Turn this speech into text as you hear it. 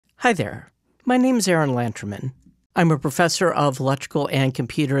Hi there. My name is Aaron Lanterman. I'm a professor of electrical and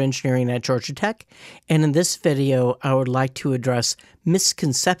computer engineering at Georgia Tech, and in this video, I would like to address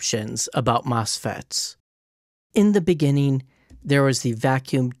misconceptions about MOSFETs. In the beginning, there was the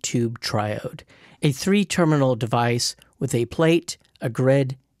vacuum tube triode, a three-terminal device with a plate, a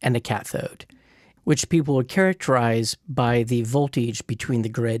grid, and a cathode, which people would characterize by the voltage between the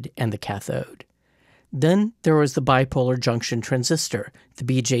grid and the cathode. Then there was the bipolar junction transistor, the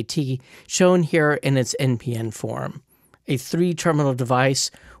BJT, shown here in its NPN form, a three-terminal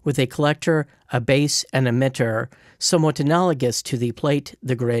device with a collector, a base, and emitter, somewhat analogous to the plate,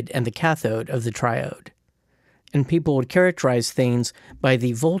 the grid, and the cathode of the triode. And people would characterize things by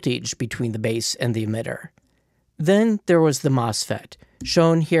the voltage between the base and the emitter. Then there was the MOSFET,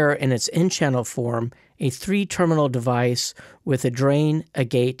 shown here in its N-channel form, a three-terminal device with a drain, a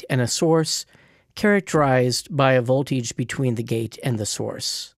gate, and a source, characterized by a voltage between the gate and the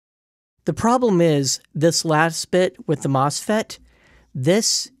source. The problem is, this last bit with the MOSFET,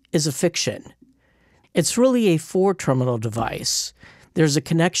 this is a fiction. It's really a four-terminal device. There's a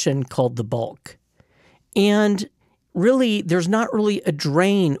connection called the bulk. And really, there's not really a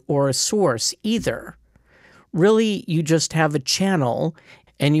drain or a source either. Really, you just have a channel,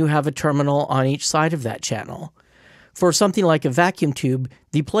 and you have a terminal on each side of that channel. For something like a vacuum tube,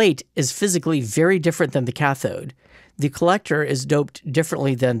 the plate is physically very different than the cathode. The collector is doped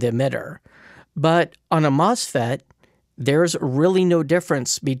differently than the emitter. But on a MOSFET, there's really no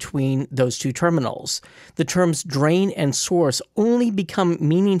difference between those two terminals. The terms drain and source only become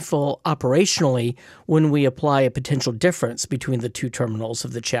meaningful operationally when we apply a potential difference between the two terminals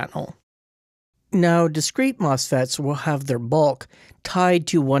of the channel. Now, discrete MOSFETs will have their bulk tied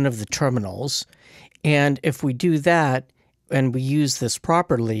to one of the terminals. And if we do that, and we use this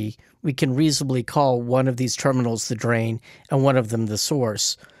properly, we can reasonably call one of these terminals the drain and one of them the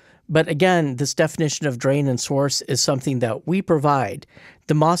source. But again, this definition of drain and source is something that we provide.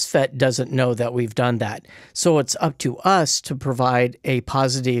 The MOSFET doesn't know that we've done that. So it's up to us to provide a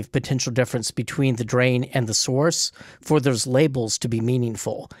positive potential difference between the drain and the source for those labels to be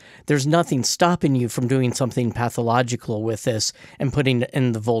meaningful. There's nothing stopping you from doing something pathological with this and putting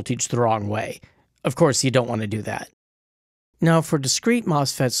in the voltage the wrong way. Of course, you don't want to do that. Now, for discrete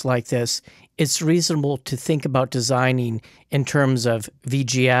MOSFETs like this, it's reasonable to think about designing in terms of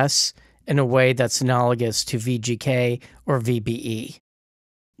VGS in a way that's analogous to VGK or VBE.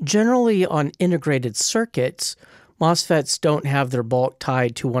 Generally, on integrated circuits, MOSFETs don't have their bulk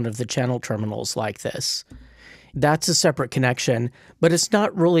tied to one of the channel terminals like this. That's a separate connection, but it's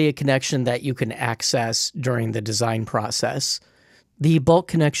not really a connection that you can access during the design process. The bulk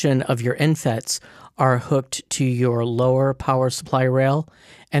connection of your MOSFETs are hooked to your lower power supply rail,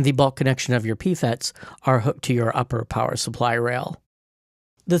 and the bulk connection of your PFETs are hooked to your upper power supply rail.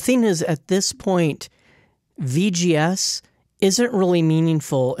 The thing is, at this point, VGS isn't really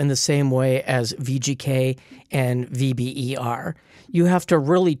meaningful in the same way as VGK and VBE are. You have to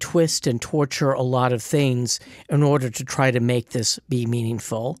really twist and torture a lot of things in order to try to make this be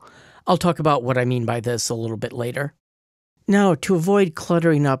meaningful. I'll talk about what I mean by this a little bit later. Now, to avoid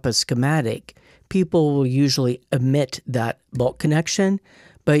cluttering up a schematic, people will usually omit that bulk connection,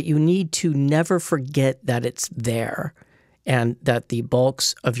 but you need to never forget that it's there and that the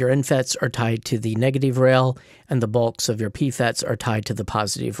bulks of your MOSFETs are tied to the negative rail and the bulks of your PFETs are tied to the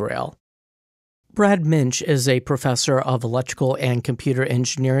positive rail. Brad Minch is a professor of electrical and computer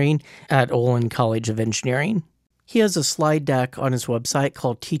engineering at Olin College of Engineering. He has a slide deck on his website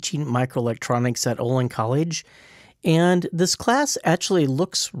called Teaching Microelectronics at Olin College, and this class actually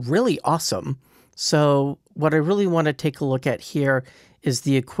looks really awesome. So what I really want to take a look at here is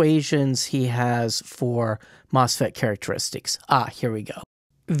the equations he has for MOSFET characteristics. Here we go.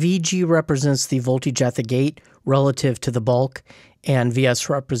 VG represents the voltage at the gate relative to the bulk, and VS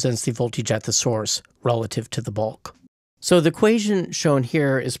represents the voltage at the source relative to the bulk. So the equation shown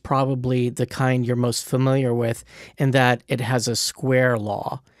here is probably the kind you're most familiar with in that it has a square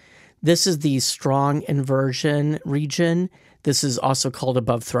law. This is the strong inversion region. This is also called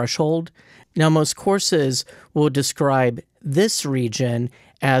above threshold. Now, most courses will describe this region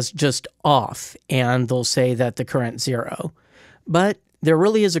as just off, and they'll say that the current's zero. But there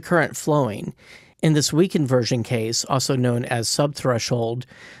really is a current flowing. In this weak inversion case, also known as subthreshold,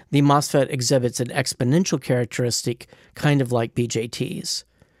 the MOSFET exhibits an exponential characteristic, kind of like BJTs.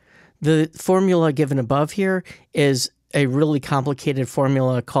 The formula given above here is a really complicated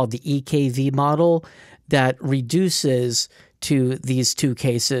formula called the EKV model that reduces to these two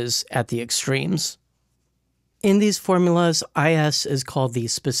cases at the extremes. In these formulas, IS is called the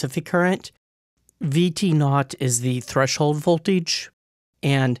specific current, VT0 is the threshold voltage,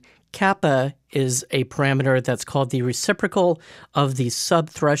 And kappa is a parameter that's called the reciprocal of the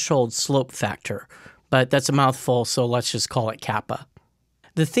subthreshold slope factor. But that's a mouthful, so let's just call it kappa.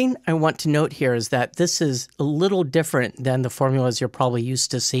 The thing I want to note here is that this is a little different than the formulas you're probably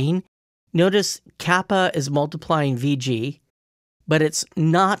used to seeing. Notice kappa is multiplying VG, but it's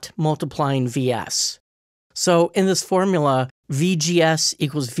not multiplying VS. So in this formula, VGS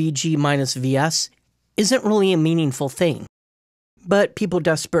equals VG minus VS isn't really a meaningful thing. But people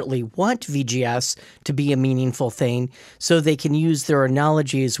desperately want VGS to be a meaningful thing, so they can use their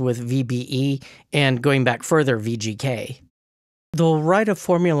analogies with VBE and, going back further, VGK. They'll write a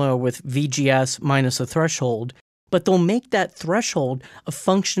formula with VGS minus a threshold, but they'll make that threshold a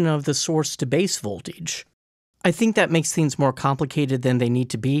function of the source to base voltage. I think that makes things more complicated than they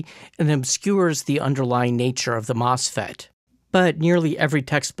need to be and obscures the underlying nature of the MOSFET. But nearly every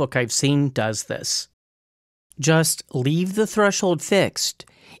textbook I've seen does this. Just leave the threshold fixed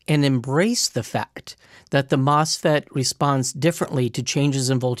and embrace the fact that the MOSFET responds differently to changes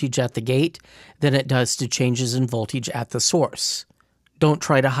in voltage at the gate than it does to changes in voltage at the source. Don't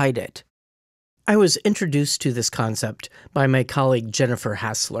try to hide it. I was introduced to this concept by my colleague Jennifer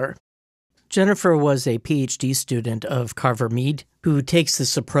Hasler. Jennifer was a PhD student of Carver Mead who takes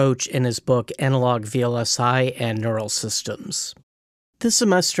this approach in his book Analog VLSI and Neural Systems. This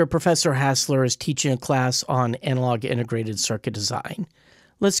semester, Professor Hasler is teaching a class on analog integrated circuit design.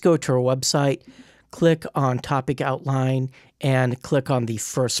 Let's go to our website, click on Topic Outline, and click on the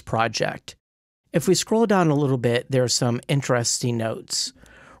first project. If we scroll down a little bit, there are some interesting notes.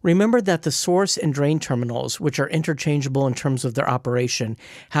 Remember that the source and drain terminals, which are interchangeable in terms of their operation,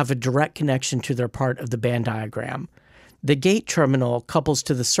 have a direct connection to their part of the band diagram. The gate terminal couples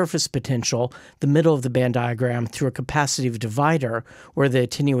to the surface potential, the middle of the band diagram, through a capacitive divider where the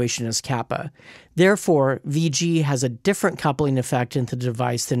attenuation is kappa. Therefore, VG has a different coupling effect in the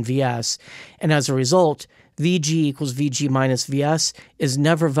device than VS, and as a result, VG equals VG minus VS is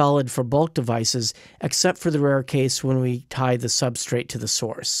never valid for bulk devices except for the rare case when we tie the substrate to the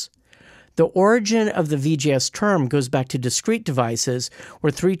source. The origin of the VGS term goes back to discrete devices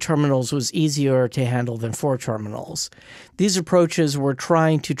where 3 terminals was easier to handle than 4 terminals. These approaches were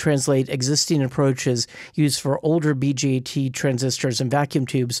trying to translate existing approaches used for older BJT transistors and vacuum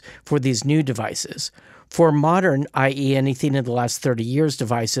tubes for these new devices. For modern, i.e. anything in the last 30 years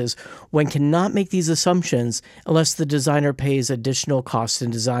devices, one cannot make these assumptions unless the designer pays additional cost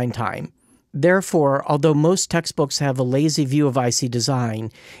and design time. Therefore, although most textbooks have a lazy view of IC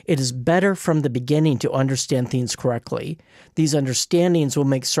design, it is better from the beginning to understand things correctly. These understandings will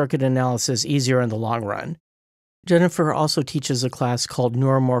make circuit analysis easier in the long run. Jennifer also teaches a class called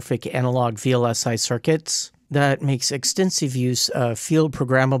Neuromorphic Analog VLSI Circuits that makes extensive use of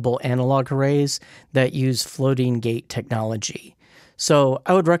field-programmable analog arrays that use floating gate technology. So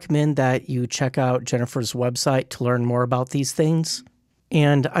I would recommend that you check out Jennifer's website to learn more about these things.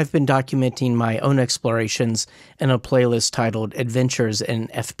 And I've been documenting my own explorations in a playlist titled Adventures in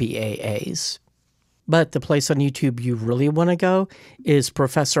FPAAs. But the place on YouTube you really want to go is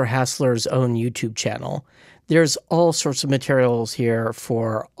Professor Hasler's own YouTube channel. There's all sorts of materials here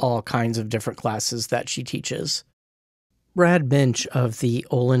for all kinds of different classes that she teaches. Brad Bench of the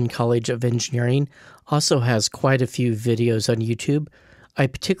Olin College of Engineering also has quite a few videos on YouTube. I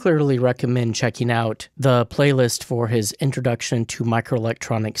particularly recommend checking out the playlist for his Introduction to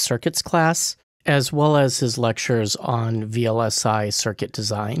Microelectronic Circuits class, as well as his lectures on VLSI circuit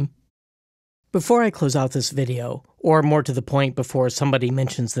design. Before I close out this video, or more to the point before somebody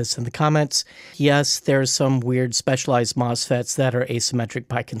mentions this in the comments, yes, there's some weird specialized MOSFETs that are asymmetric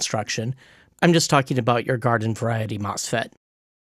by construction. I'm just talking about your garden variety MOSFET.